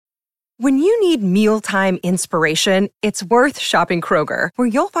When you need mealtime inspiration, it's worth shopping Kroger, where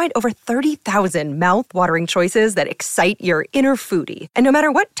you'll find over 30,000 mouth-watering choices that excite your inner foodie. And no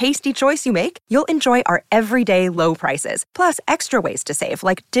matter what tasty choice you make, you'll enjoy our everyday low prices, plus extra ways to save,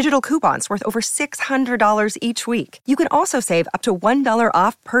 like digital coupons worth over $600 each week. You can also save up to $1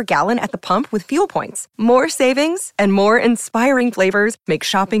 off per gallon at the pump with fuel points. More savings and more inspiring flavors make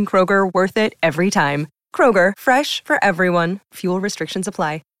shopping Kroger worth it every time. Kroger, fresh for everyone. Fuel restrictions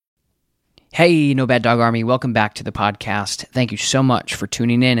apply. Hey, No Bad Dog Army, welcome back to the podcast. Thank you so much for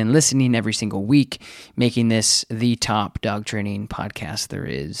tuning in and listening every single week, making this the top dog training podcast there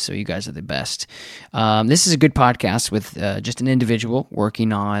is. So you guys are the best. This is a good podcast with just an individual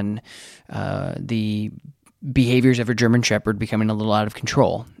working on the behaviors of a German Shepherd becoming a little out of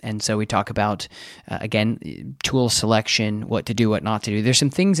control. And so we talk about, again, tool selection, what to do, what not to do. There's some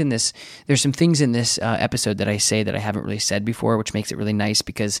things in this episode that I say that I haven't really said before, which makes it really nice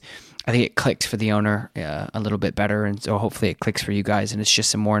because I think it clicked for the owner a little bit better, and so hopefully it clicks for you guys, and it's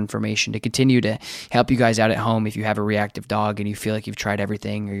just some more information to continue to help you guys out at home. If you have a reactive dog and you feel like you've tried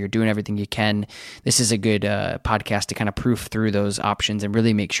everything or you're doing everything you can, this is a good podcast to kind of proof through those options and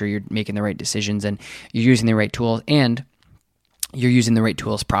really make sure you're making the right decisions and you're using the right tools and you're using the right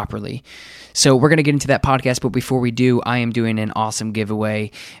tools properly. So we're going to get into that podcast, but before we do, I am doing an awesome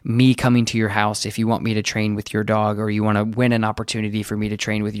giveaway, me coming to your house. If you want me to train with your dog or you want to win an opportunity for me to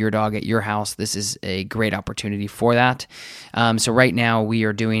train with your dog at your house, this is a great opportunity for that. So right now we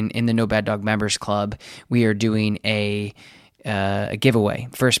are doing, in the No Bad Dog Members Club, we are doing a giveaway.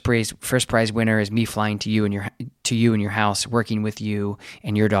 First prize winner is me flying to you and your house, working with you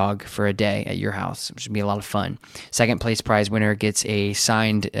and your dog for a day at your house, which would be a lot of fun. Second place prize winner gets a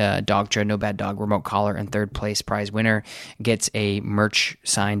signed Dogtra No Bad Dog remote collar, and third place prize winner gets a merch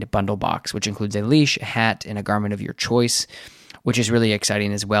signed bundle box, which includes a leash, a hat, and a garment of your choice, which is really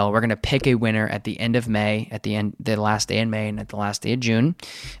exciting as well. We're going to pick a winner at the end of May, the last day in May, and at the last day of June.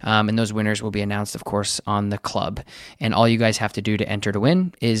 And those winners will be announced, of course, on the club. And all you guys have to do to enter to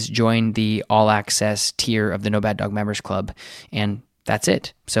win is join the all-access tier of the No Bad Dog Members Club. And that's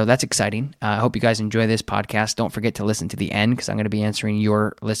it. So that's exciting. I hope you guys enjoy this podcast. Don't forget to listen to the end because I'm going to be answering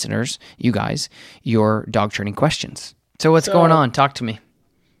your listeners, you guys, your dog training questions. So what's going on? Talk to me.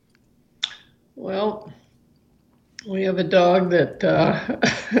 Well, we have a dog that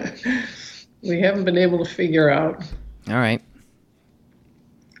we haven't been able to figure out. All right.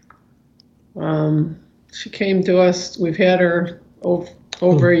 She came to us. We've had her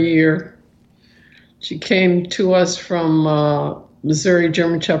over a year. She came to us from Missouri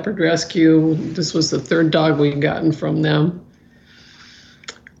German Shepherd Rescue. This was the third dog we'd gotten from them.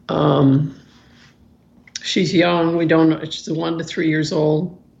 She's young. We don't know. She's 1 to 3 years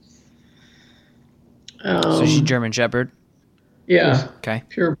old. So she's German Shepherd? Yeah. Okay.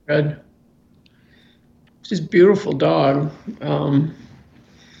 Purebred. She's a beautiful dog.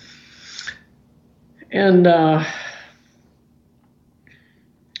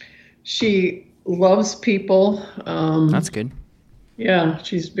 She loves people. That's good. Yeah,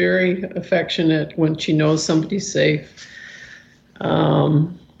 she's very affectionate when she knows somebody's safe.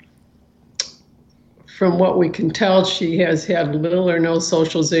 From what we can tell, she has had little or no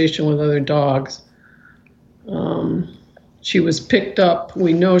socialization with other dogs. She was picked up.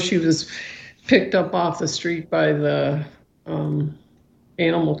 We know she was picked up off the street by the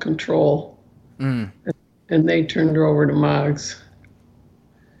animal control, and they turned her over to Moggs.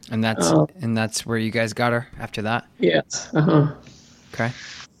 And that's where you guys got her after that? Yes. Okay.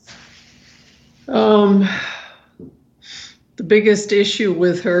 The biggest issue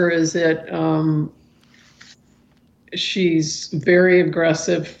with her is that she's very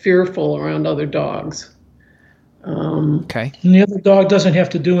aggressive, fearful around other dogs. Okay. And the other dog doesn't have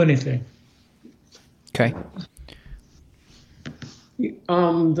to do anything. Okay.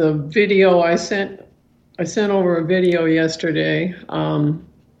 The video I sent over a video yesterday.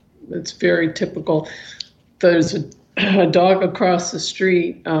 It's very typical. There's a dog across the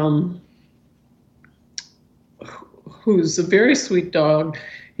street who's a very sweet dog.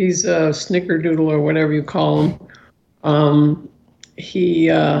 He's a snickerdoodle or whatever you call him. He's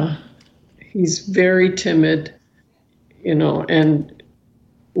very timid, and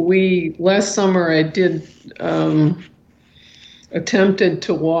last summer I attempted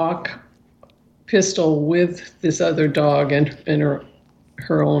to walk Pistol with this other dog and her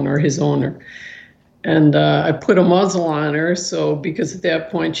owner, his owner. And I put a muzzle on her, because at that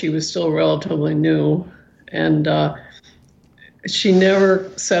point she was still relatively new. And she never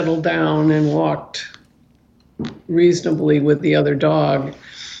settled down and walked reasonably with the other dog.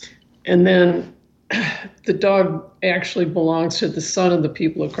 And then the dog actually belongs to the son of the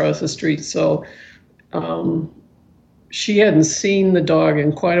people across the street. So she hadn't seen the dog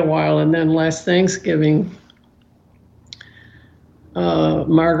in quite a while. And then last Thanksgiving,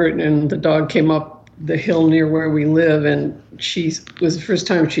 Margaret and the dog came up the hill near where we live, and was the first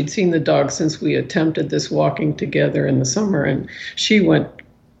time she'd seen the dog since we attempted this walking together in the summer, and she went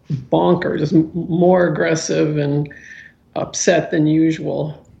bonkers, more aggressive and upset than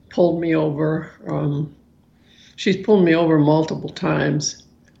usual, pulled me over. She's pulled me over multiple times,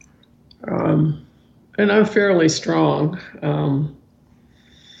 and I'm fairly strong.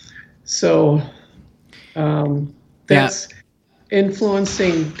 That's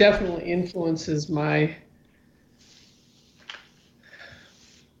definitely influences my,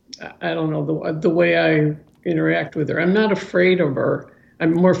 I don't know, the way I interact with her. I'm not afraid of her.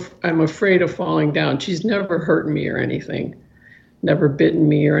 I'm afraid of falling down. She's never hurt me or anything, never bitten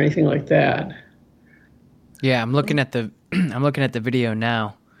me or anything like that. Yeah, I'm looking at the video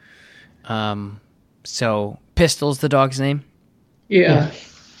now. So Pistol's the dog's name? Yeah.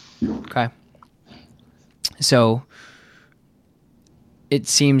 Okay. So it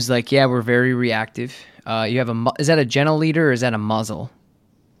seems like, we're very reactive. You have is that a gentle leader or is that a muzzle?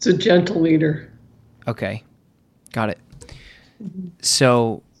 It's a gentle leader. Okay. Got it.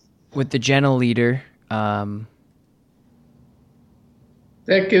 So with the gentle leader, that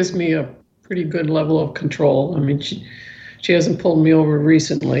gives me a pretty good level of control. I mean, she hasn't pulled me over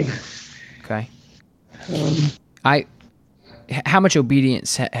recently. Okay. How much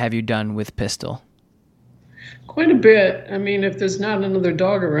obedience have you done with Pistol? Quite a bit. I mean, if there's not another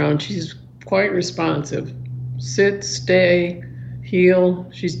dog around, she's quite responsive. Sit, stay, heel.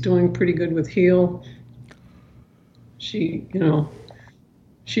 She's doing pretty good with heel. She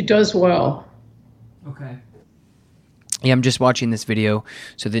does well. Okay. Yeah, I'm just watching this video.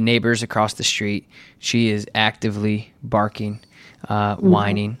 So the neighbors across the street, she is actively barking,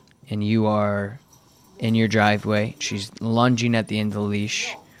 whining, and you are in your driveway. She's lunging at the end of the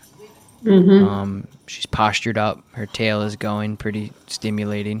leash. She's postured up. Her tail is going, pretty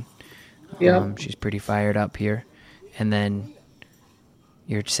stimulating. Yep. She's pretty fired up here. And then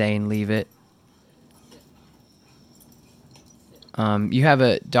you're saying leave it. You have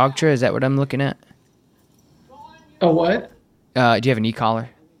a Dogtra, is that what I'm looking at? A what? Do you have an e-collar?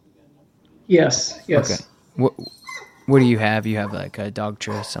 Yes. Okay. What do you have? You have like a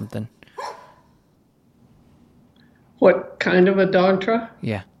Dogtra something? What kind of a Dogtra?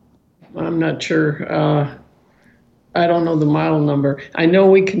 Yeah. I'm not sure. I don't know the model number. I know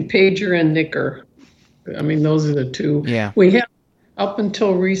we can pager and nicker. I mean, those are the two. Yeah. We have, up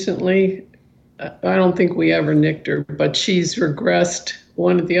until recently, I don't think we ever nicked her, but she's regressed.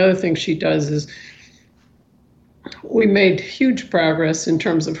 One of the other things she does is we made huge progress in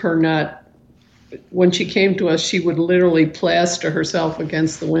terms of her not, when she came to us, she would literally plaster herself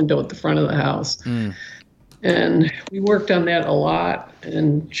against the window at the front of the house. And we worked on that a lot,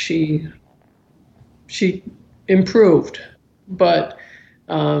 and she improved, but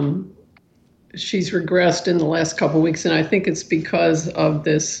she's regressed in the last couple of weeks, and I think it's because of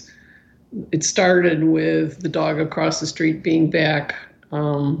this. It started with the dog across the street being back,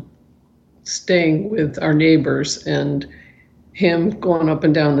 staying with our neighbors, and him going up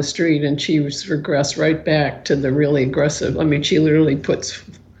and down the street, and she was regressed right back to the really aggressive. I mean, she literally puts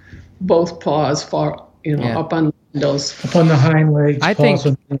both paws up on the windows. Up on the hind legs.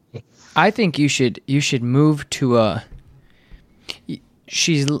 I think you should move to a.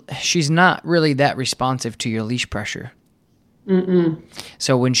 She's not really that responsive to your leash pressure.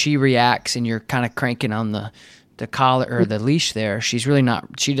 So when she reacts and you're kind of cranking on the collar or the leash there, she's really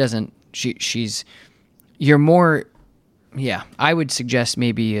not. She doesn't. She's. You're more. Yeah, I would suggest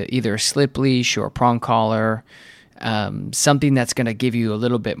maybe either a slip leash or a prong collar. Something that's going to give you a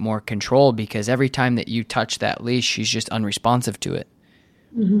little bit more control, because every time that you touch that leash, she's just unresponsive to it.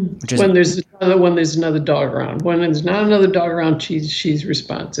 When there's another dog around. When there's not another dog around, she's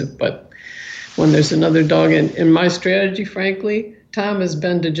responsive. But when there's another dog, and my strategy, frankly, Tom, has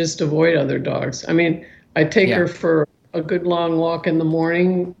been to just avoid other dogs. I mean, I take her for a good long walk in the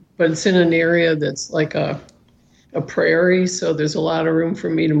morning, but it's in an area that's like a prairie, so there's a lot of room for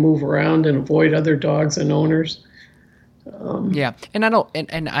me to move around and avoid other dogs and owners. Yeah, and I don't,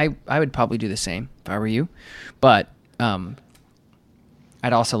 and I would probably do the same if I were you, but I'd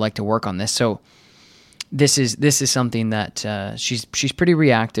also like to work on this. So this is something that she's pretty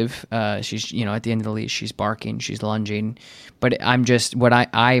reactive. She's at the end of the leash, she's barking, she's lunging, but I'm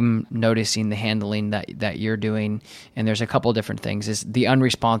noticing the handling that you're doing, and there's a couple different things. Is the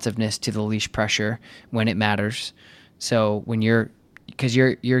unresponsiveness to the leash pressure when it matters. So when you're because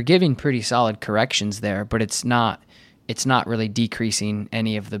you're giving pretty solid corrections there, but it's not really decreasing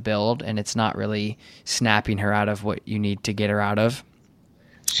any of the build, and it's not really snapping her out of what you need to get her out of.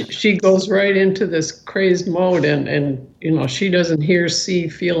 She goes right into this crazed mode, and she doesn't hear, see,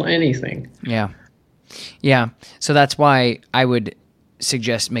 feel anything. Yeah. So that's why I would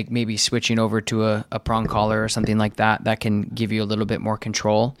suggest maybe switching over to a prong collar or something like that. That can give you a little bit more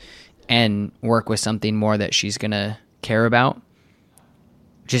control and work with something more that she's going to care about.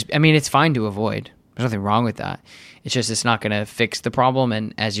 It's fine to avoid. There's nothing wrong with that. It's not going to fix the problem.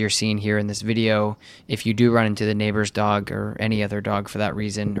 And as you're seeing here in this video, if you do run into the neighbor's dog or any other dog for that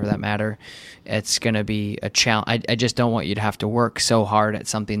reason or that matter, it's going to be a challenge. I just don't want you to have to work so hard at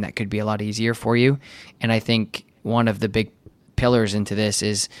something that could be a lot easier for you. And I think one of the big pillars into this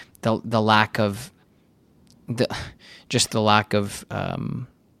is the lack of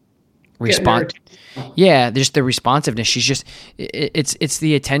response. Yeah, just the responsiveness. She's just it's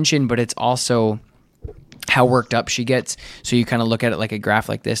the attention, but it's also how worked up she gets. So you kind of look at it like a graph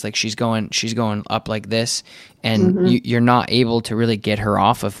like this, like she's going up like this, and you're not able to really get her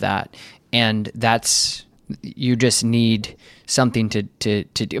off of that. And you just need something to do.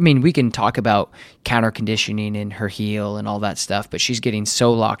 I mean, we can talk about counter conditioning and her heel and all that stuff, but she's getting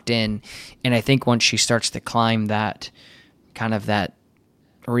so locked in. And I think once she starts to climb that kind of that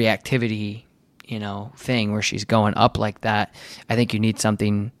reactivity, thing where she's going up like that, I think you need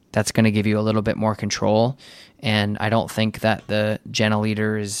something that's going to give you a little bit more control. And I don't think that the Gentle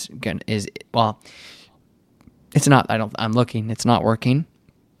Leader it's not. I'm looking. It's not working.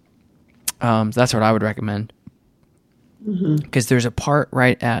 So that's what I would recommend. Because there's a part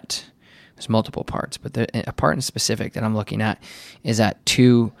there's multiple parts, but a part in specific that I'm looking at is at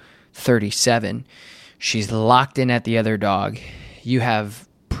 237. She's locked in at the other dog. You have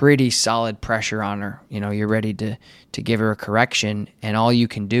pretty solid pressure on her. You're ready to give her a correction, and all you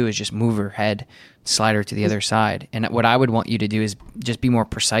can do is just move her head, slide her to the other side. And what I would want you to do is just be more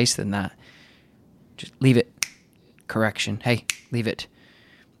precise than that. Just leave it. Correction. Hey, leave it.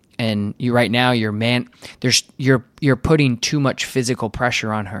 And you're putting too much physical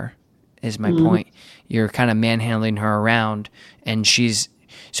pressure on her, is my point. You're kind of manhandling her around, and you're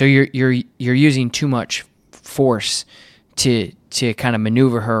using too much force to kind of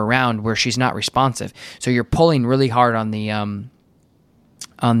maneuver her around where she's not responsive. So you're pulling really hard on the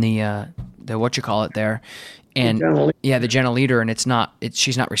what you call it there, and the Gentle Leader, and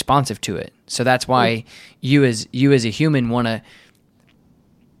she's not responsive to it. So that's why you as a human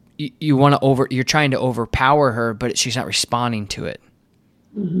you're trying to overpower her, but she's not responding to it.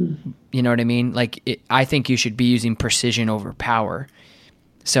 You know what I mean? I think you should be using precision over power.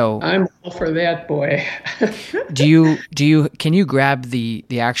 So I'm all for that, boy. can you grab the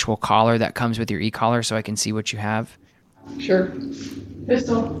actual collar that comes with your e-collar so I can see what you have? Sure.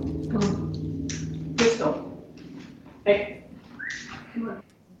 Pistol. Come on. Pistol. Hey. Come on.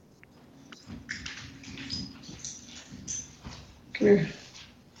 Come here.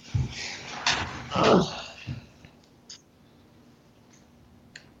 Oh.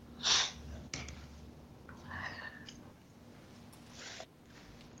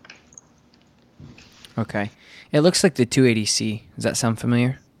 Okay. It looks like the 280C. Does that sound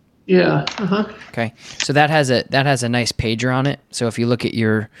familiar? Yeah. Okay. So that has a nice pager on it. So if you look at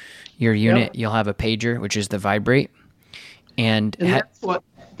your unit, you'll have a pager, which is the vibrate. And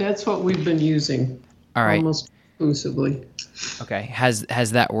that's what we've been using. All right. Almost exclusively. Okay. Has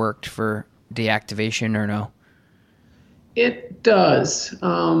that worked for deactivation or no? It does.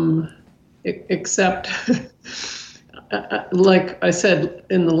 Except like I said,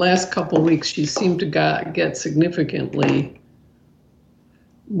 in the last couple of weeks, she seemed to get significantly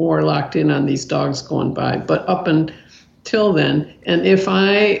more locked in on these dogs going by. But up until then, and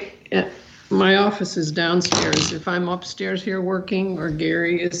my office is downstairs. If I'm upstairs here working, or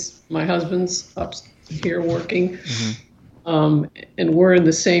my husband's up here working, and we're in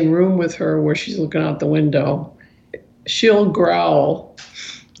the same room with her where she's looking out the window, she'll growl,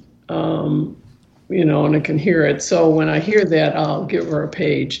 and I can hear it. So when I hear that, I'll give her a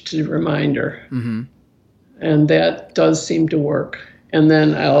page to remind her. And that does seem to work. And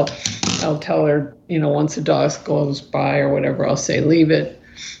then I'll tell her, once the dog goes by or whatever, I'll say, leave it.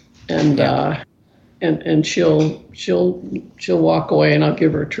 And and she'll walk away, and I'll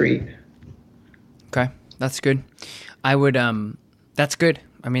give her a treat. Okay. That's good. I would, that's good.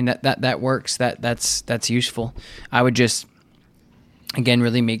 I mean, that works. That's useful. I would just, again,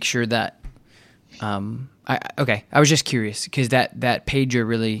 really make sure that, I was just curious because that pager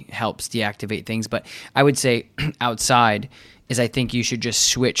really helps deactivate things. But I would say outside I think you should just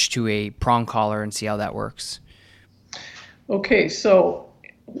switch to a prong collar and see how that works. Okay, so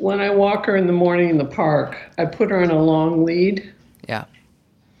when I walk her in the morning in the park, I put her on a long lead. Yeah.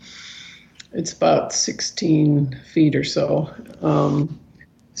 It's about 16 feet or so.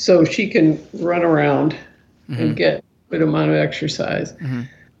 So she can run around and get a good amount of exercise.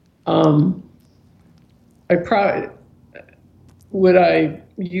 Would I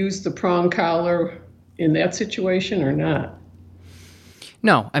use the prong collar in that situation or not?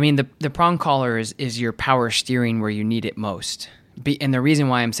 No, I mean, the prong collar is your power steering where you need it most. And the reason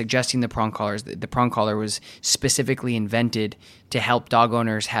why I'm suggesting the prong collar is that the prong collar was specifically invented to help dog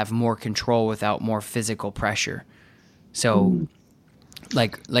owners have more control without more physical pressure. So,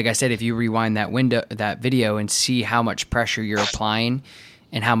 like I said, if you rewind that video and see how much pressure you're applying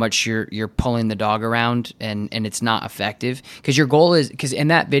and how much you're pulling the dog around and it's not effective, because your goal is, because in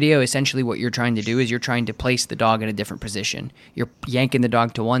that video essentially what you're trying to do is you're trying to place the dog in a different position. You're yanking the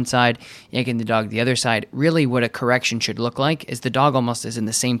dog to one side, yanking the dog to the other side. Really what a correction should look like is the dog almost is in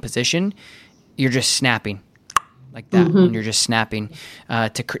the same position. You're just snapping like that, and you're just snapping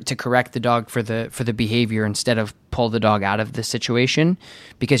to correct the dog for the behavior instead of pull the dog out of the situation,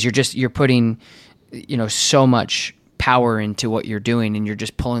 because you're putting so much power into what you're doing and you're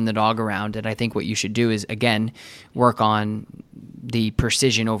just pulling the dog around. And I think what you should do is, again, work on the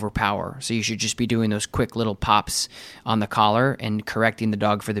precision over power. So you should just be doing those quick little pops on the collar and correcting the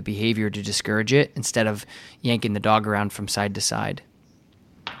dog for the behavior to discourage it instead of yanking the dog around from side to side.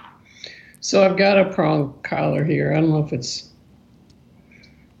 So I've got a prong collar here. I don't know if it's...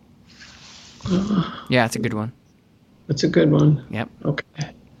 Yeah, it's a good one. It's a good one. Yep.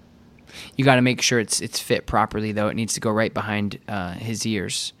 Okay. You got to make sure it's fit properly, though. It needs to go right behind his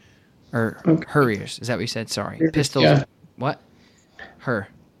ears, or her ears. Is that what you said? Sorry. Pistols. Yeah. What? Her.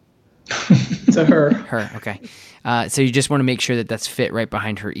 It's a her. Her. Okay. So you just want to make sure that that's fit right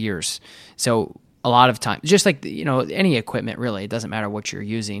behind her ears. So a lot of times, just like any equipment, really, it doesn't matter what you're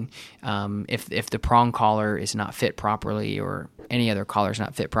using. If the prong collar is not fit properly, or any other collar is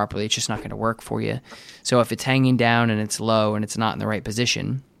not fit properly, it's just not going to work for you. So if it's hanging down and it's low and it's not in the right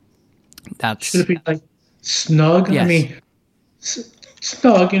position, should it be like snug? Yes. I mean,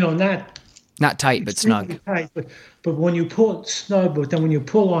 snug, not tight, but snug. Tight, but when you pull it, snug, but then when you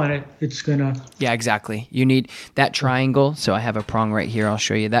pull on it, it's gonna... Yeah, exactly. You need that triangle. So I have a prong right here. I'll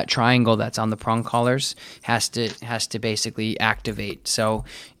show you. That triangle that's on the prong collars has to basically activate. So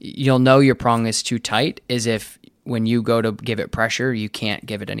you'll know your prong is too tight is if when you go to give it pressure, you can't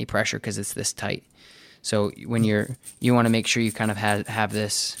give it any pressure because it's this tight. So when you want to make sure you kind of have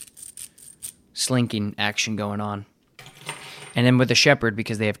this slinking action going on. And then with the shepherd,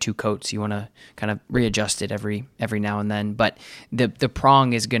 because they have two coats, you want to kind of readjust it every now and then. But the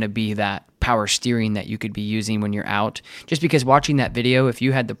prong is going to be that power steering that you could be using when you're out. Just because watching that video, if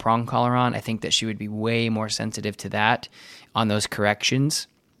you had the prong collar on, I think that she would be way more sensitive to that on those corrections.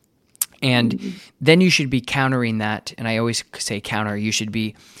 And then you should be countering that. And I always say counter. You should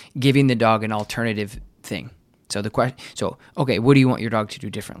be giving the dog an alternative thing. So okay, what do you want your dog to do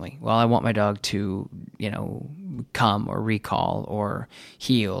differently? Well, I want my dog to, come or recall or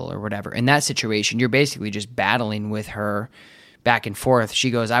heel or whatever. In that situation, you're basically just battling with her back and forth. She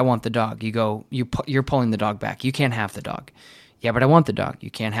goes, "I want the dog." You go, you're pulling the dog back. You can't have the dog. Yeah, but I want the dog.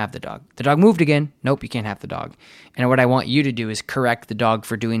 You can't have the dog. The dog moved again. Nope, you can't have the dog. And what I want you to do is correct the dog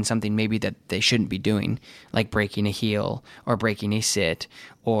for doing something maybe that they shouldn't be doing, like breaking a heel or breaking a sit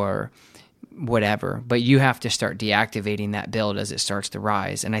or whatever. But you have to start deactivating that build as it starts to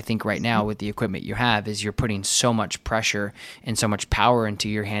rise. And I think right now with the equipment you have is you're putting so much pressure and so much power into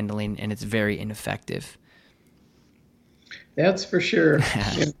your handling, and it's very ineffective. That's for sure.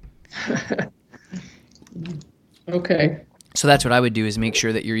 Okay. So that's what I would do, is make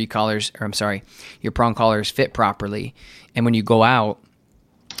sure that your your prong collars fit properly. And when you go out,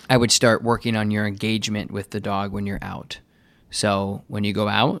 I would start working on your engagement with the dog when you're out. So when you go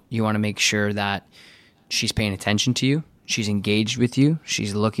out, you want to make sure that she's paying attention to you, she's engaged with you,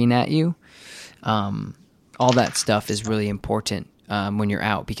 she's looking at you. All that stuff is really important when you're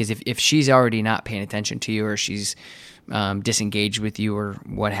out, because if she's already not paying attention to you, or she's disengaged with you or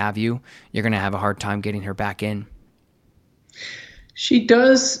what have you, you're going to have a hard time getting her back in. She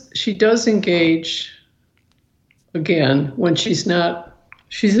does engage again when she's not.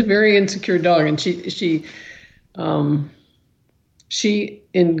 She's a very insecure dog, and she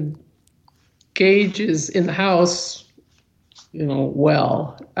engages in the house,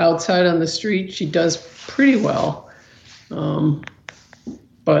 well. Outside on the street, she does pretty well.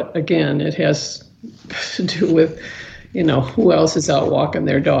 But again, it has to do with, who else is out walking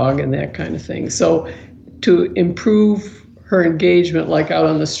their dog and that kind of thing. So to improve her engagement, like out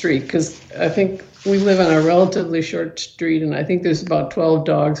on the street, because I think we live on a relatively short street, and I think there's about 12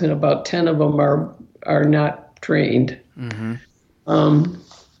 dogs, and about 10 of them are not trained. Mm-hmm.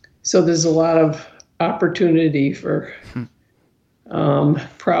 So there's a lot of opportunity for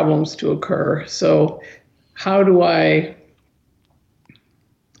problems to occur. So how do I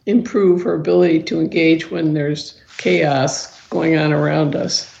improve her ability to engage when there's chaos going on around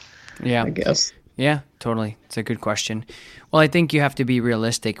us? Yeah. I guess. Yeah, totally. It's a good question. Well, I think you have to be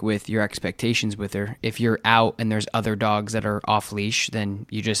realistic with your expectations with her. If you're out and there's other dogs that are off leash, then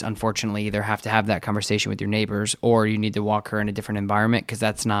you just unfortunately either have to have that conversation with your neighbors or you need to walk her in a different environment because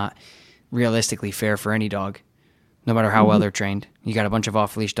that's not realistically fair for any dog, no matter how well they're trained. You got a bunch of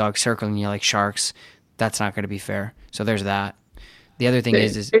off leash dogs circling you like sharks. That's not going to be fair. So there's that. The other thing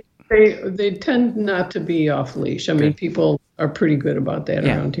is they tend not to be off leash. I mean, people are pretty good about that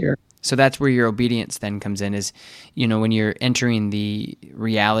around here. So that's where your obedience then comes in is, when you're entering the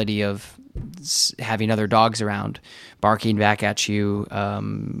reality of having other dogs around, barking back at you,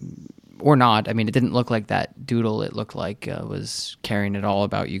 or not. I mean, it didn't look like that doodle. It looked like was caring at all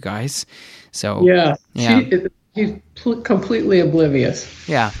about you guys. So yeah. He's completely oblivious.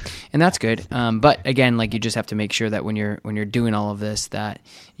 Yeah, and that's good. But again, like you just have to make sure that when you're doing all of this, that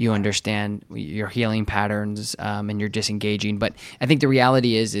you understand your healing patterns and you're disengaging. But I think the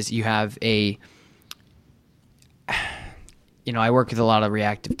reality is you have I work with a lot of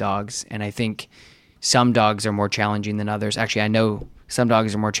reactive dogs, and I think some dogs are more challenging than others. Actually, I know some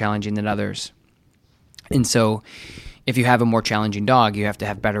dogs are more challenging than others. And so if you have a more challenging dog, you have to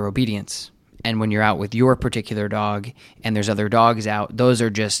have better obedience. And when you're out with your particular dog and there's other dogs out, those are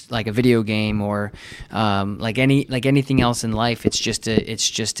just like a video game or like anything else in life. It's just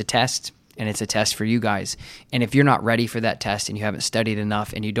a test, and it's a test for you guys. And if you're not ready for that test and you haven't studied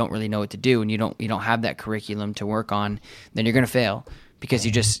enough and you don't really know what to do and you don't have that curriculum to work on, then you're going to fail because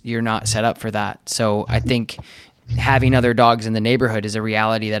you're not set up for that. So I think having other dogs in the neighborhood is a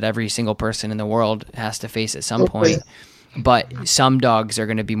reality that every single person in the world has to face at some point. But some dogs are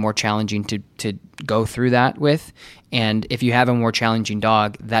going to be more challenging to go through that with. And if you have a more challenging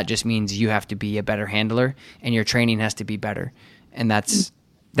dog, that just means you have to be a better handler and your training has to be better. And that's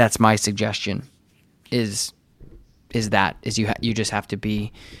my suggestion is you just have to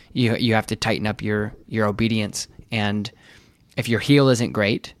be, you have to tighten up your obedience. And if your heel isn't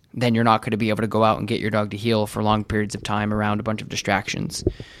great, then you're not going to be able to go out and get your dog to heel for long periods of time around a bunch of distractions.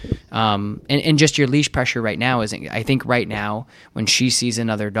 And just your leash pressure right now isn't, I think right now when she sees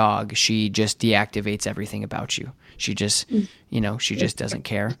another dog, she just deactivates everything about you. She just, she just doesn't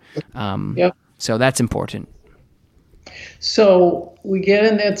care. So that's important. So we get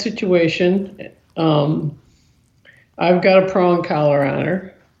in that situation. I've got a prong collar on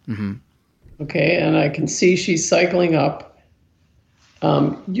her. Mm-hmm. Okay. And I can see she's cycling up.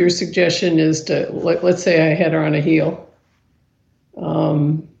 Your suggestion is to, let's say I had her on a heel,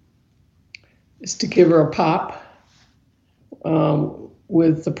 is to give her a pop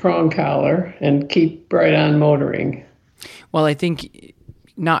with the prong collar and keep right on motoring. Well, I think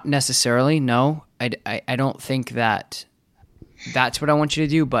not necessarily, no. I don't think that's what I want you to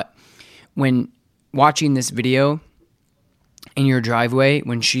do, but when watching this video in your driveway,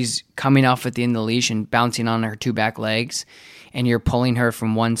 when she's coming off at the end of the leash and bouncing on her two back legs, and you're pulling her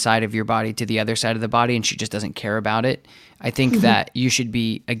from one side of your body to the other side of the body and she just doesn't care about it, I think that you should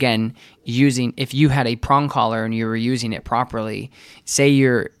be, again, using, if you had a prong collar and you were using it properly, say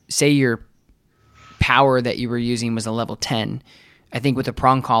your power that you were using was a level 10, I think with a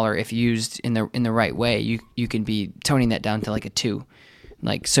prong collar, if used in the right way, you can be toning that down to like a 2.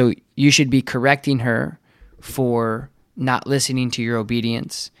 So you should be correcting her for not listening to your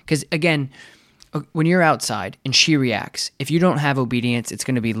obedience. Because again, when you're outside and she reacts, if you don't have obedience, it's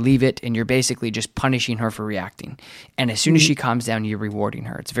going to be leave it, and you're basically just punishing her for reacting. And as soon as she calms down, you're rewarding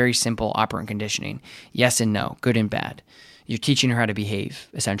her. It's very simple operant conditioning. Yes and no, good and bad. You're teaching her how to behave,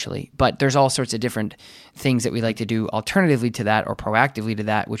 essentially. But there's all sorts of different things that we like to do alternatively to that or proactively to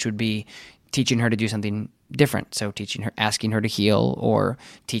that, which would be teaching her to do something different. So asking her to heel, or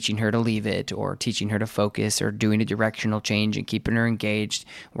teaching her to leave it, or teaching her to focus, or doing a directional change and keeping her engaged,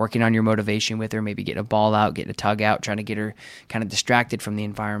 working on your motivation with her, maybe getting a ball out, getting a tug out, trying to get her kind of distracted from the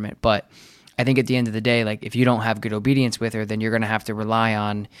environment. But I think at the end of the day, like if you don't have good obedience with her, then you're going to have to rely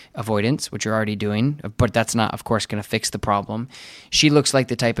on avoidance, which you're already doing, but that's not, of course, going to fix the problem. She looks like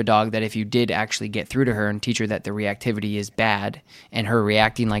the type of dog that if you did actually get through to her and teach her that the reactivity is bad and her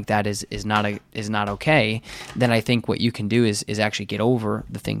reacting like that is not okay, then I think what you can do is actually get over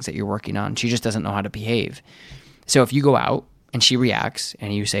the things that you're working on. She just doesn't know how to behave. So if you go out and she reacts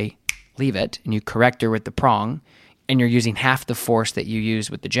and you say, leave it, and you correct her with the prong, and you're using half the force that you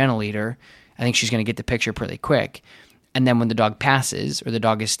use with the gentle leader, I think she's going to get the picture pretty quick. And then when the dog passes or the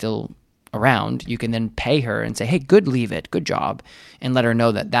dog is still around, you can then pay her and say, hey, good, leave it, good job, and let her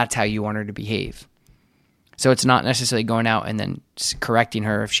know that that's how you want her to behave. So it's not necessarily going out and then correcting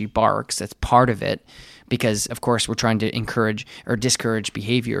her if she barks. That's part of it, because of course we're trying to encourage or discourage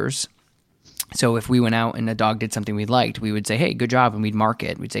behaviors. So if we went out and a dog did something we liked, we would say, hey, good job, and we'd mark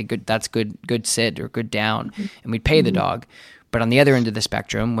it. We'd say, good, that's good sit or good down, and we'd pay the dog. But on the other end of the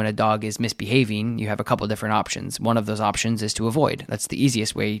spectrum, when a dog is misbehaving, you have a couple different options. One of those options is to avoid. That's the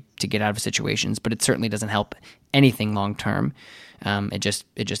easiest way to get out of situations, but it certainly doesn't help anything long term. It just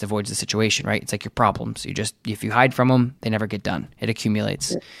avoids the situation, right? It's like your problems. If you hide from them, they never get done. It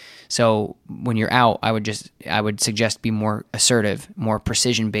accumulates. So when you're out, I would suggest be more assertive, more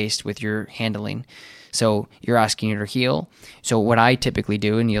precision based with your handling. So you're asking her to heel. So what I typically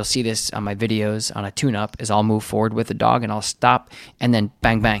do, and you'll see this on my videos on a tune-up, is I'll move forward with the dog and I'll stop, and then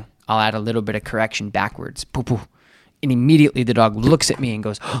bang, bang. I'll add a little bit of correction backwards. Poo, poo. And immediately the dog looks at me and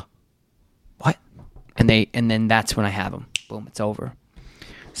goes, oh, what? And then that's when I have them. Boom, it's over.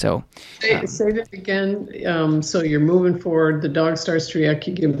 So say that again. So you're moving forward. The dog starts to react.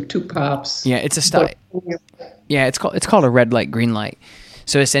 You give him 2 pops. Yeah, it's a style. Yeah, it's called a red light, green light.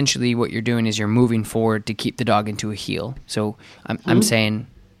 So essentially what you're doing is you're moving forward to keep the dog into a heel. So I'm saying,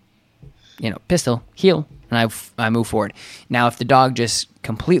 pistol, heel, and I move forward. Now, if the dog just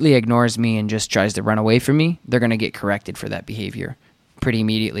completely ignores me and just tries to run away from me, they're going to get corrected for that behavior pretty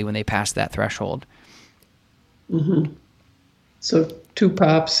immediately when they pass that threshold. Mm-hmm. So 2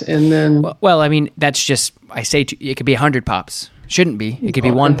 pops and then... Well, I mean, that's just, I say it could be 100 pops. Shouldn't be. It could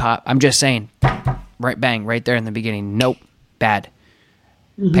be 1 pop. I'm just saying, right, bang, right there in the beginning. Nope, bad.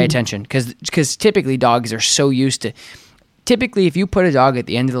 Pay attention, because typically dogs are so used to. Typically, if you put a dog at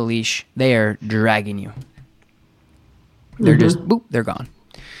the end of the leash, they are dragging you. They're just boop, they're gone.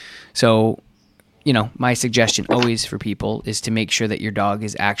 So, my suggestion always for people is to make sure that your dog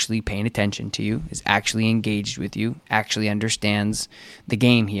is actually paying attention to you, is actually engaged with you, actually understands the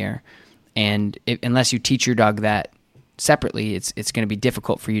game here. And unless you teach your dog that separately, it's going to be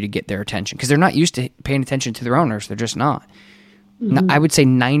difficult for you to get their attention, because they're not used to paying attention to their owners. They're just not. I would say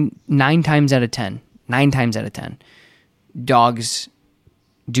 9 times out of 10, dogs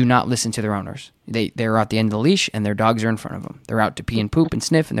do not listen to their owners. They're at the end of the leash and their dogs are in front of them. They're out to pee and poop and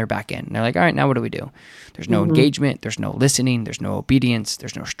sniff, and they're back in. And they're like, all right, now what do we do? There's no engagement. There's no listening. There's no obedience.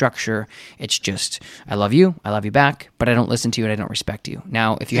 There's no structure. It's just, I love you back, but I don't listen to you and I don't respect you.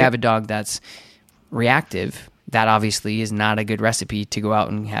 Now, if you have a dog that's reactive, that obviously is not a good recipe to go out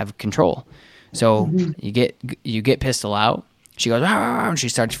and have control. So you get Pistol out. She goes, ah, and she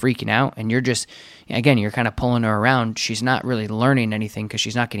starts freaking out, and you're kind of pulling her around. She's not really learning anything because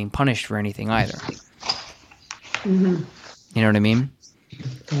she's not getting punished for anything either. You know what I mean?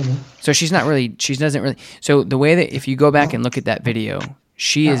 So she doesn't really. So the way that if you go back and look at that video,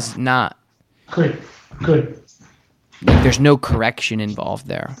 she is not. Good. There's no correction involved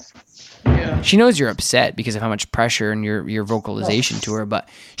there. Yeah. She knows you're upset because of how much pressure and your vocalization to her, but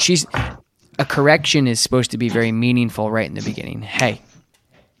a correction is supposed to be very meaningful right in the beginning. Hey,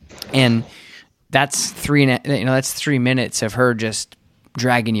 and that's 3 minutes of her just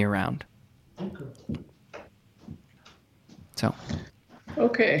dragging you around. So.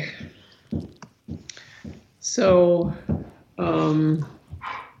 Okay. So, all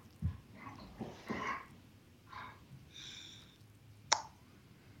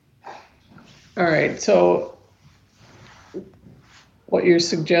right. So what you're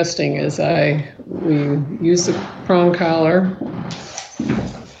suggesting is we use the prong collar,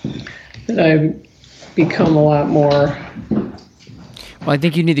 that I become a lot more. Well, I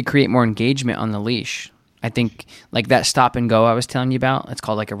think you need to create more engagement on the leash. I think like that stop and go I was telling you about, it's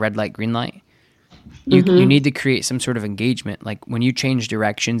called like a red light, green light. You need to create some sort of engagement. Like when you change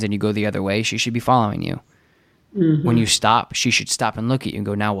directions and you go the other way, she should be following you. When you stop, she should stop and look at you and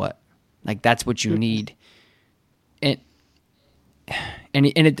go, now what? Like that's what you need.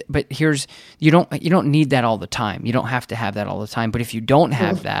 But here's, you don't need that all the time. You don't have to have that all the time. But if you don't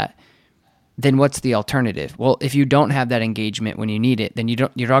have that, then what's the alternative? Well, if you don't have that engagement when you need it, then your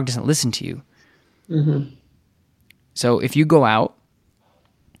dog doesn't listen to you. So if you go out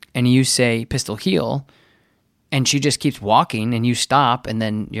and you say Pistol heel, and she just keeps walking, and you stop, and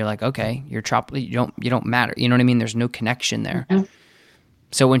then you're like, okay, you don't matter. You know what I mean? There's no connection there.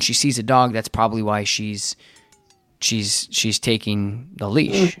 So when she sees a dog, that's probably why she's taking the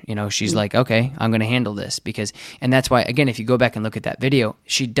leash. She's like, okay, I'm going to handle this and that's why, again, if you go back and look at that video,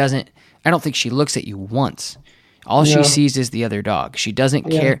 I don't think she looks at you once. All she sees is the other dog. She doesn't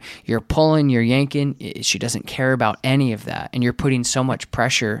care. You're pulling, you're yanking. She doesn't care about any of that. And you're putting so much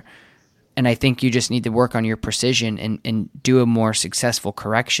pressure. And I think you just need to work on your precision and do a more successful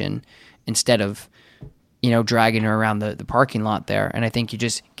correction instead of, dragging her around the parking lot there. And I think you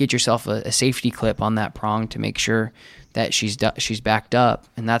just get yourself a safety clip on that prong to make sure that she's backed up.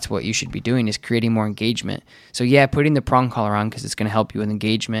 And that's what you should be doing, is creating more engagement. So yeah, putting the prong collar on, because it's going to help you with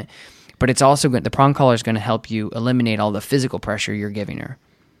engagement, but it's also the prong collar is going to help you eliminate all the physical pressure you're giving her.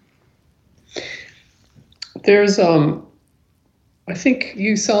 There's I think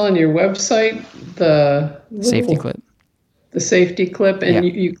you saw on your website the Safety clip. The safety clip, and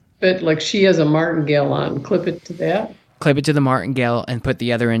Yeah. you clip it like she has a martingale on. Clip it to that. Clip it to the martingale and put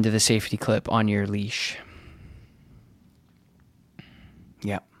the other end of the safety clip on your leash.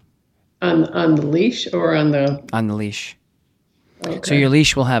 Yeah. On the leash or on the... On the leash. Okay. So your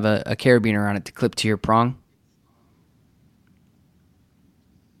leash will have a carabiner on it to clip to your prong.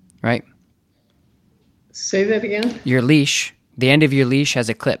 Right? Say that again? Your leash, the end of your leash has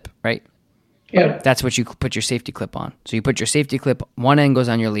a clip, right? Yep. That's what you put your safety clip on. So you put your safety clip, one end goes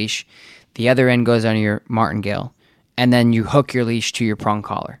on your leash, the other end goes on your martingale, and then you hook your leash to your prong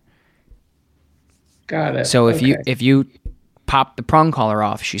collar. Got it. So if you pop the prong collar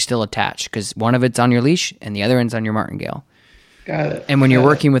off, she's still attached because one of it's on your leash and the other end's on your martingale. Got it. And when you're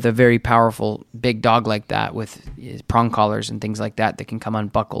working with a very powerful big dog like that with prong collars and things like that can come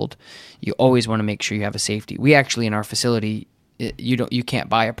unbuckled, you always want to make sure you have a safety. We actually in our facility, you can't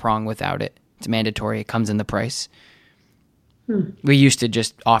buy a prong without it. It's mandatory. It comes in the price. We used to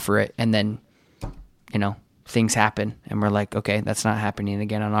just offer it, and then, things happen, and we're like, okay, that's not happening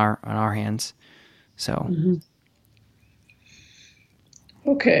again on our hands. So.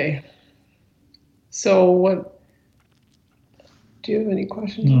 Okay. So what? Do you have any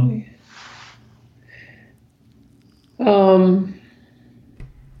questions for me?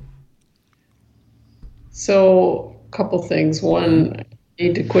 So a couple things. One, I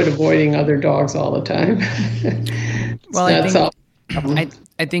need to quit avoiding other dogs all the time. Well,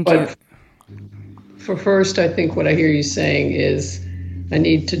 I think but for first, I think what I hear you saying is I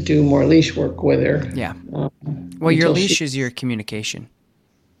need to do more leash work with her. Yeah. Well, your leash is your communication.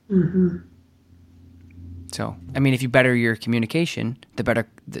 Mm-hmm. So, I mean, if you better your communication,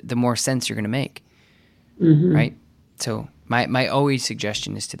 the more sense you're going to make, right? So, my always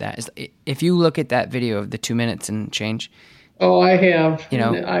suggestion is if you look at that video of the 2 minutes and change. Oh, I have.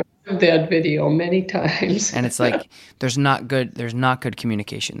 I've heard that video many times. And it's like there's not good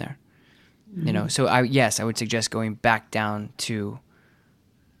communication there. So I would suggest going back down to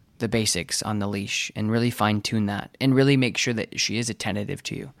the basics on the leash and really fine tune that and really make sure that she is attentive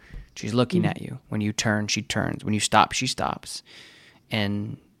to you. She's looking at you. When you turn, she turns. When you stop, she stops.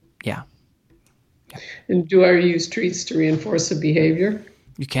 And yeah. And do I use treats to reinforce the behavior?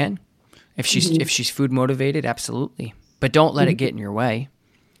 You can. If she's food motivated, absolutely. But don't let it get in your way.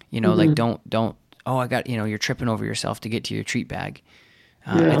 Like don't I got, you're tripping over yourself to get to your treat bag.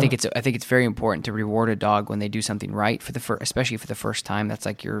 I think it's very important to reward a dog when they do something right especially for the first time. That's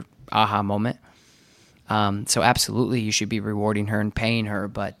like your aha moment. So absolutely, you should be rewarding her and paying her,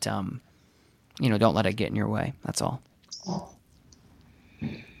 but don't let it get in your way. That's all.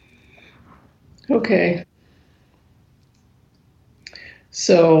 Okay.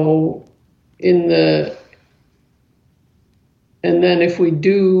 So, and then if we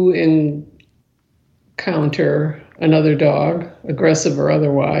do encounter another dog, aggressive or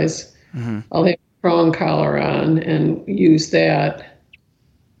otherwise, I'll have a prong collar on and use that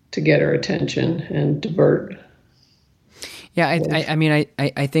to get her attention and divert. Yeah,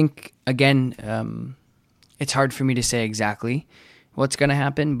 I think, again, it's hard for me to say exactly what's going to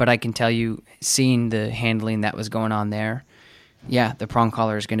happen, but I can tell you, seeing the handling that was going on there, yeah, the prong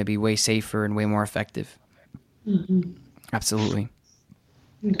collar is going to be way safer and way more effective. Absolutely.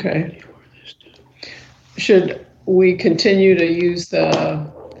 Okay. Should we continue to use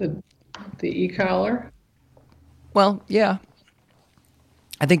the e-collar? Well, yeah.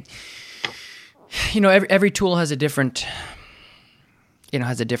 I think, every tool has a different,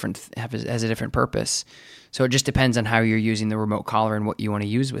 has a different purpose. So it just depends on how you're using the remote collar and what you want to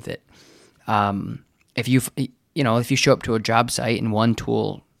use with it. If you show up to a job site and one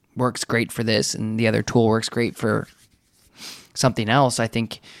tool works great for this and the other tool works great for something else, I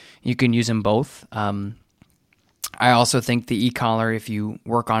think you can use them both. I also think the e-collar, if you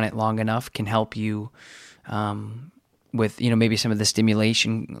work on it long enough, can help you with, maybe some of the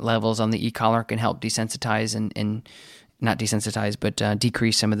stimulation levels on the e-collar can help desensitize and not desensitize, but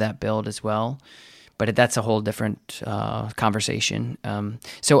decrease some of that build as well. But that's a whole different conversation.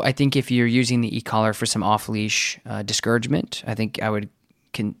 So I think if you're using the e-collar for some off-leash discouragement, I think I would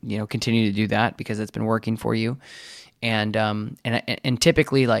continue to do that because it's been working for you. And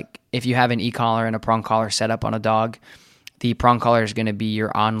typically, like if you have an e-collar and a prong collar set up on a dog, the prong collar is going to be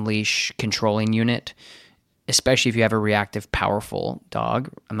your on-leash controlling unit, especially if you have a reactive, powerful dog.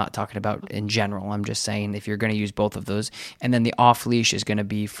 I'm not talking about in general. I'm just saying if you're going to use both of those. And then the off-leash is going to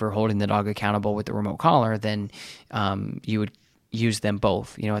be for holding the dog accountable with the remote collar. Then you would use them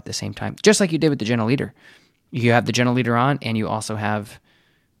both, at the same time, just like you did with the gentle leader. You have the gentle leader on, and you also have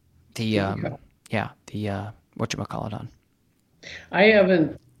the whatchamacallit on. I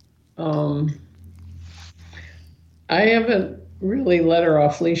haven't really let her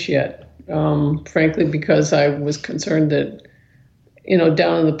off leash yet. Frankly, because I was concerned that,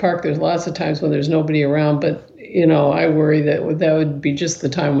 down in the park, there's lots of times when there's nobody around, but, I worry that would be just the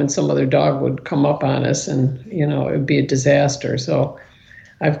time when some other dog would come up on us and, it would be a disaster. So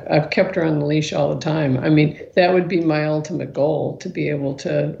I've kept her on the leash all the time. I mean, that would be my ultimate goal, to be able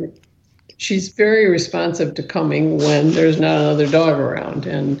to. She's very responsive to coming when there's not another dog around.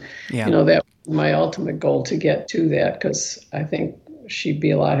 And, that was my ultimate goal, to get to that, because I think she'd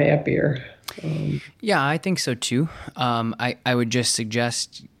be a lot happier. Yeah, I think so too. I would just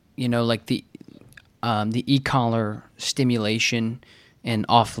suggest, like the e-collar stimulation and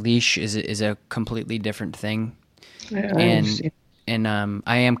off leash is a completely different thing. And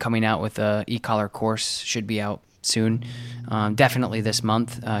I am coming out with a e-collar course, should be out soon. Definitely this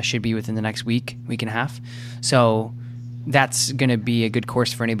month, should be within the next week and a half. So that's going to be a good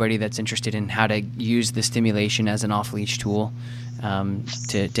course for anybody that's interested in how to use the stimulation as an off-leash tool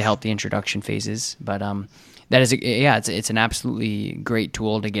to help the introduction phases. But that is, it's an absolutely great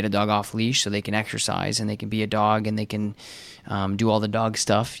tool to get a dog off leash so they can exercise and they can be a dog and they can do all the dog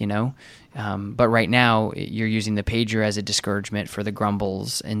stuff, But right now you're using the pager as a discouragement for the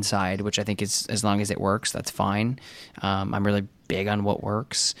grumbles inside, which I think is, as long as it works, that's fine. I'm really big on what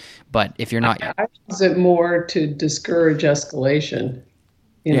works, but if you're not, I use it more to discourage escalation.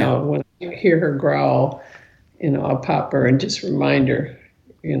 When you hear her growl, I'll pop her and just remind her,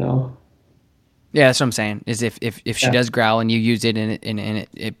 Yeah, that's what I'm saying. Is if she does growl and you use it and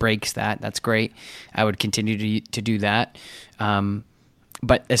it breaks that's great. I would continue to do that.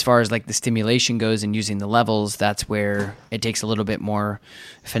 But as far as like the stimulation goes and using the levels, that's where it takes a little bit more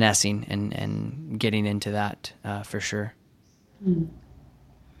finessing and getting into that for sure.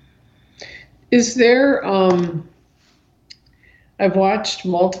 Is there? I've watched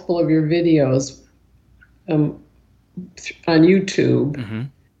multiple of your videos on YouTube.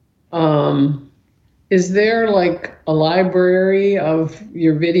 Mm-hmm. Is there like a library of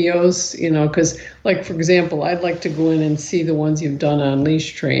your videos? Because, like, for example, I'd like to go in and see the ones you've done on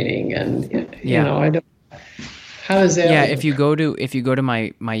leash training, and I don't. How does that? Yeah, work? if you go to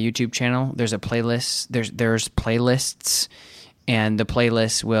my YouTube channel, there's a playlist. There's playlists, and the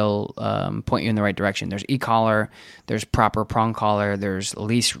playlist will point you in the right direction. There's e-collar, there's proper prong collar, there's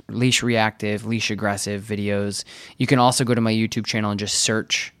leash reactive, leash aggressive videos. You can also go to my YouTube channel and just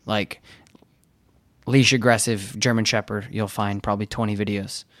search like leash aggressive German Shepherd. You'll find probably 20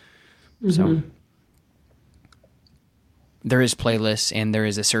 videos. Mm-hmm. So there is playlists, and there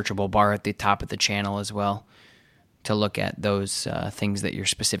is a searchable bar at the top of the channel as well to look at those things that you're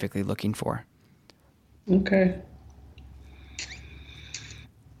specifically looking for. Okay.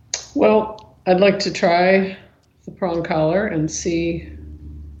 Well, I'd like to try the prong collar and see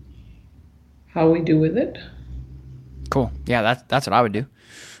how we do with it. Cool. Yeah, that's what I would do.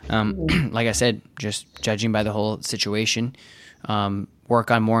 Like I said, just judging by the whole situation,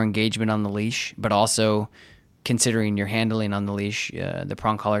 work on more engagement on the leash, but also considering your handling on the leash, the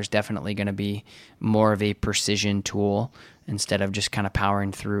prong collar is definitely going to be more of a precision tool instead of just kind of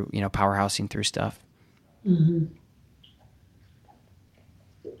powering through, powerhousing through stuff. Mm-hmm.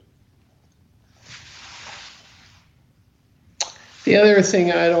 The other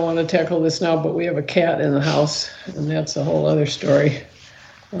thing, I don't want to tackle this now, but we have a cat in the house, and that's a whole other story.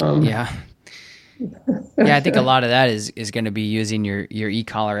 Yeah, I think a lot of that is going to be using your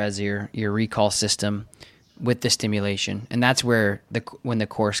e-collar as your recall system with the stimulation, and that's where when the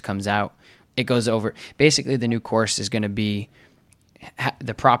course comes out, it goes over. Basically, the new course is going to be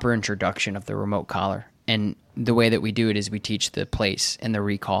the proper introduction of the remote collar, and the way that we do it is we teach the place and the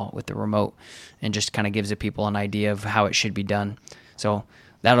recall with the remote, and just kind of gives the people an idea of how it should be done. So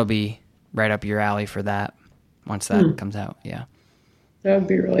that'll be right up your alley for that once that comes out. Yeah. That would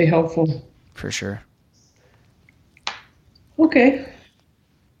be really helpful. For sure. Okay.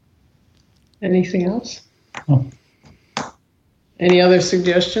 Anything else? Oh. Any other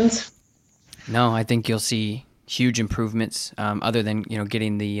suggestions? No, I think you'll see huge improvements. Other than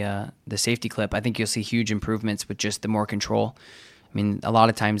getting the safety clip, I think you'll see huge improvements with just the more control. I mean, a lot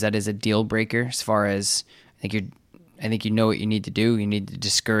of times that is a deal breaker as far as I think you know what you need to do. You need to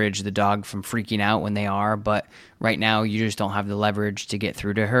discourage the dog from freaking out when they are, but right now you just don't have the leverage to get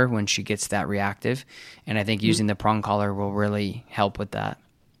through to her when she gets that reactive. And I think using the prong collar will really help with that.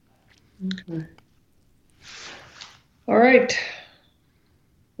 Okay. All right.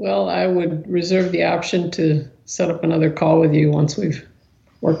 Well, I would reserve the option to set up another call with you once we've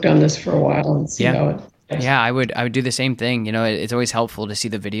worked on this for a while and see how it goes. Yeah, I would do the same thing. You know, it's always helpful to see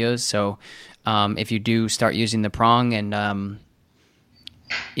the videos. So if you do start using the prong and,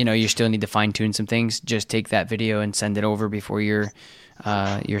 you know, you still need to fine tune some things, just take that video and send it over before your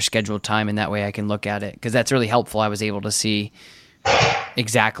scheduled time. And that way I can look at it, because that's really helpful. I was able to see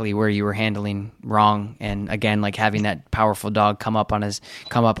exactly where you were handling wrong. And again, like having that powerful dog come up on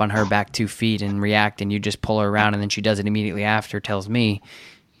her back 2 feet and react, and you just pull her around, and then she does it immediately after, tells me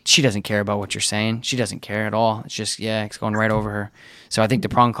she doesn't care about what you're saying. She doesn't care at all. It's just, it's going right over her. So I think the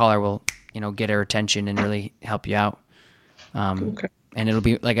prong collar will, you know, get her attention and really help you out. Okay. And it'll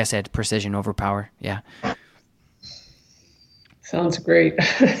be, like I said, precision over power. Yeah. Sounds great.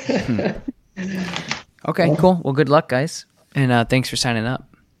 Okay, cool. Well, good luck, guys. And thanks for signing up.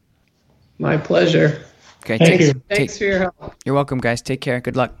 My pleasure. Okay. Thanks for your help. You're welcome, guys. Take care.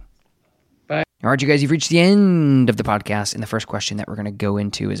 Good luck. Bye. All right, you guys, you've reached the end of the podcast, and the first question that we're going to go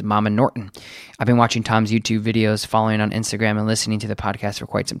into is Mama Norton. I've been watching Tom's YouTube videos, following on Instagram, and listening to the podcast for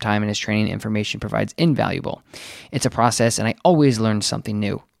quite some time, and his training information provides invaluable. It's a process, and I always learn something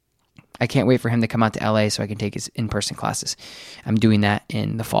new. I can't wait for him to come out to LA so I can take his in-person classes. I'm doing that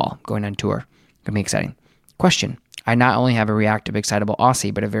in the fall, going on tour. Going to be exciting. Question. I not only have a reactive, excitable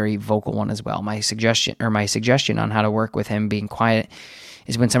Aussie, but a very vocal one as well. My suggestion on how to work with him being quiet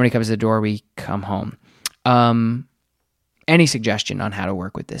is when somebody comes to the door, we come home. Any suggestion on how to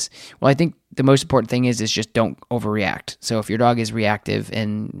work with this? Well, I think the most important thing is just don't overreact. So if your dog is reactive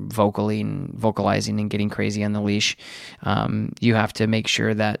and vocalizing and getting crazy on the leash, you have to make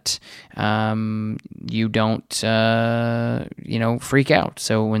sure that you don't, freak out.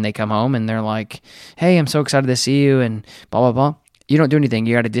 So when they come home and they're like, "Hey, I'm so excited to see you," and blah, blah, blah, you don't do anything.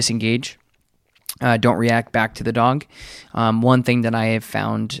 You got to disengage. Don't react back to the dog. One thing that I have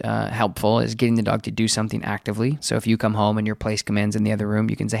found helpful is getting the dog to do something actively. So if you come home and your place commands in the other room,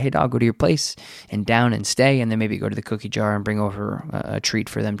 you can say, "Hey, dog, go to your place and down and stay," and then maybe go to the cookie jar and bring over a treat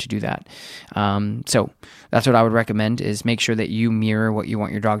for them to do that. So that's what I would recommend, is make sure that you mirror what you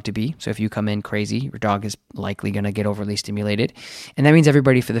want your dog to be. So if you come in crazy, your dog is likely going to get overly stimulated. And that means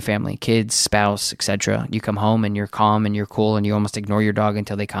everybody for the family, kids, spouse, etc. You come home and you're calm and you're cool and you almost ignore your dog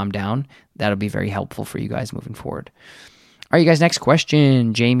until they calm down. That'll be very helpful for you guys moving forward. All right, you guys, next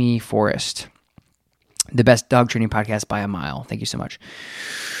question, Jamie Forrest. The best dog training podcast by a mile. Thank you so much.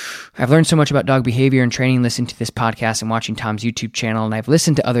 I've learned so much about dog behavior and training listening to this podcast and watching Tom's YouTube channel, and I've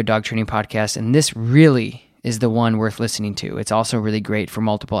listened to other dog training podcasts, and this really is the one worth listening to. It's also really great for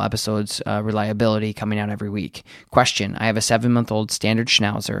multiple episodes, reliability coming out every week. Question. I have a 7-month-old standard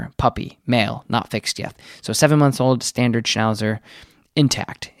Schnauzer, puppy, male, not fixed yet. So 7 months old standard Schnauzer,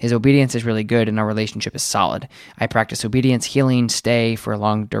 intact. His obedience is really good and our relationship is solid. I practice obedience, healing, stay for a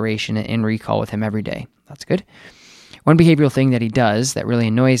long duration, and in recall with him every day. That's good. One behavioral thing that he does that really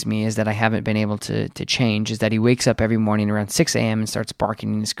annoys me is that I haven't been able to change is that he wakes up every morning around 6 a.m. and starts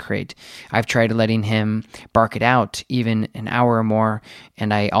barking in his crate. I've tried letting him bark it out even an hour or more,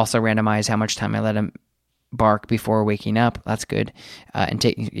 and I also randomize how much time I let him bark before waking up. That's good. I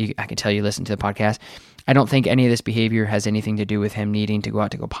can tell you listen to the podcast. I don't think any of this behavior has anything to do with him needing to go out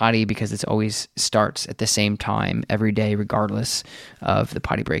to go potty, because it always starts at the same time every day, regardless of the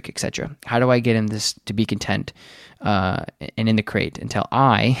potty break, etc. How do I get him to be content and in the crate until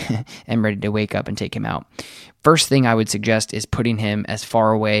I am ready to wake up and take him out? First thing I would suggest is putting him as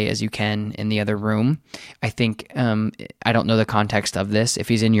far away as you can in the other room. I think, I don't know the context of this. If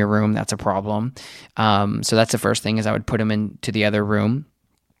he's in your room, that's a problem. So that's the first thing, is I would put him into the other room.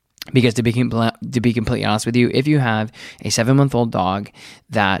 Because to be completely honest with you, if you have a 7-month-old dog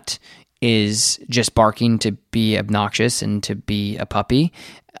that is just barking to be obnoxious and to be a puppy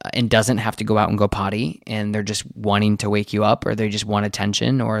and doesn't have to go out and go potty, and they're just wanting to wake you up, or they just want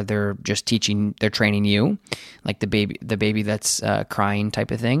attention, or they're just training you, like the baby that's crying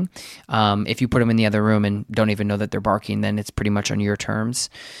type of thing. If you put them in the other room and don't even know that they're barking, then it's pretty much on your terms.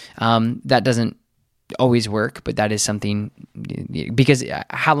 That doesn't always work, but that is something, because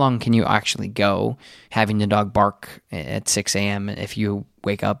how long can you actually go having the dog bark at 6 a.m. if you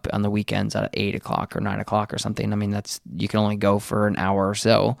wake up on the weekends at 8 o'clock or 9 o'clock or something? I mean, you can only go for an hour or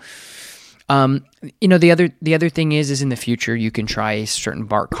so. The other thing is in the future you can try certain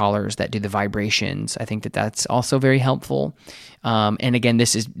bark collars that do the vibrations. I think that's also very helpful. And again,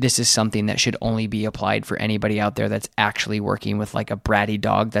 this is something that should only be applied for anybody out there that's actually working with like a bratty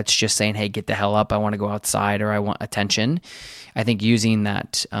dog that's just saying, "Hey, get the hell up! I want to go outside," or "I want attention." I think using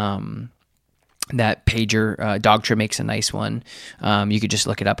that pager, Dogtra makes a nice one. You could just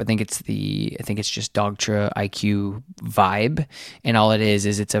look it up. I think it's just Dogtra IQ Vibe, and all it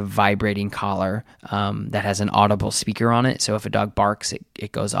is it's a vibrating collar that has an audible speaker on it. So if a dog barks,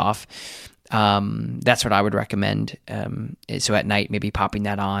 it goes off. That's what I would recommend. So at night, maybe popping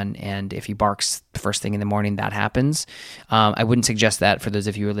that on, and if he barks the first thing in the morning, that happens. I wouldn't suggest that for those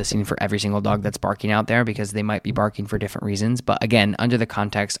of you who are listening for every single dog that's barking out there, because they might be barking for different reasons. But again, under the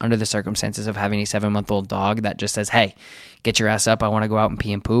context, under the circumstances of having a 7-month-old dog that just says, "Hey, get your ass up, I want to go out and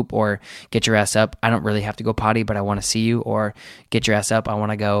pee and poop," or "Get your ass up, I don't really have to go potty, but I want to see you," or "Get your ass up, I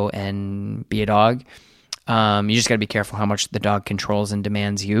want to go and be a dog." You just got to be careful how much the dog controls and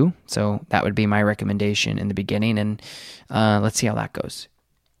demands you. So that would be my recommendation in the beginning, and let's see how that goes.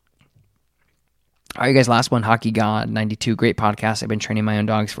 All right, you guys, last one, Hockey God 92. Great podcast. I've been training my own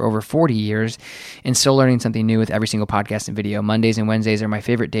dogs for over 40 years and still learning something new with every single podcast and video. Mondays and Wednesdays are my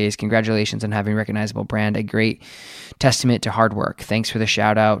favorite days. Congratulations on having a recognizable brand. A great testament to hard work. Thanks for the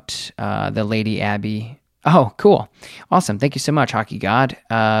shout out, the Lady Abby. Oh, cool. Awesome. Thank you so much, Hockey God.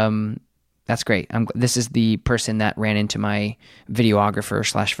 That's great. This is the person that ran into my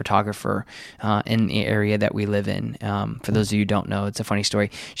videographer/photographer in the area that we live in. For those of you who don't know, it's a funny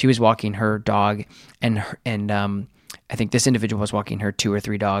story. She was walking her dog, and I think this individual was walking her 2 or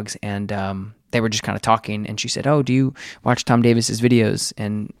 3 dogs, and they were just kind of talking, and she said, "Oh, do you watch Tom Davis's videos?"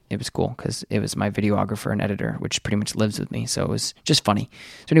 And it was cool because it was my videographer and editor, which pretty much lives with me, so it was just funny.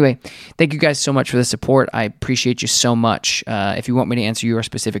 So anyway, thank you guys so much for the support. I appreciate you so much. If you want me to answer your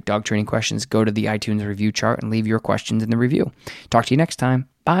specific dog training questions, go to the iTunes review chart and leave your questions in the review. Talk to you next time.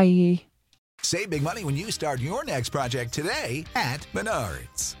 Bye. Save big money when you start your next project today at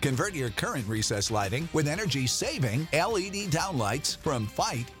Menards. Convert your current recessed lighting with energy-saving LED downlights from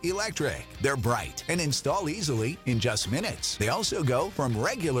Fight Electric. They're bright and install easily in just minutes. They also go from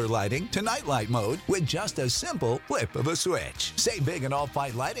regular lighting to nightlight mode with just a simple flip of a switch. Save big on all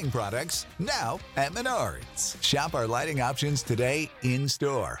Fight lighting products now at Menards. Shop our lighting options today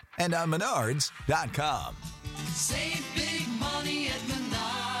in-store and on Menards.com. Save big money at Menards.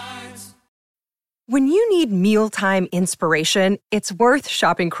 When you need mealtime inspiration, it's worth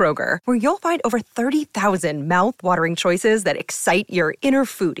shopping Kroger, where you'll find over 30,000 mouth-watering choices that excite your inner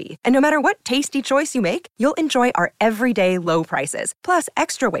foodie. And no matter what tasty choice you make, you'll enjoy our everyday low prices, plus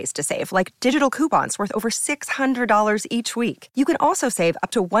extra ways to save, like digital coupons worth over $600 each week. You can also save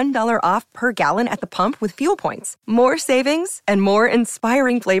up to $1 off per gallon at the pump with fuel points. More savings and more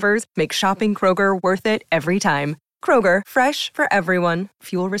inspiring flavors make shopping Kroger worth it every time. Kroger, fresh for everyone.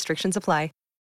 Fuel restrictions apply.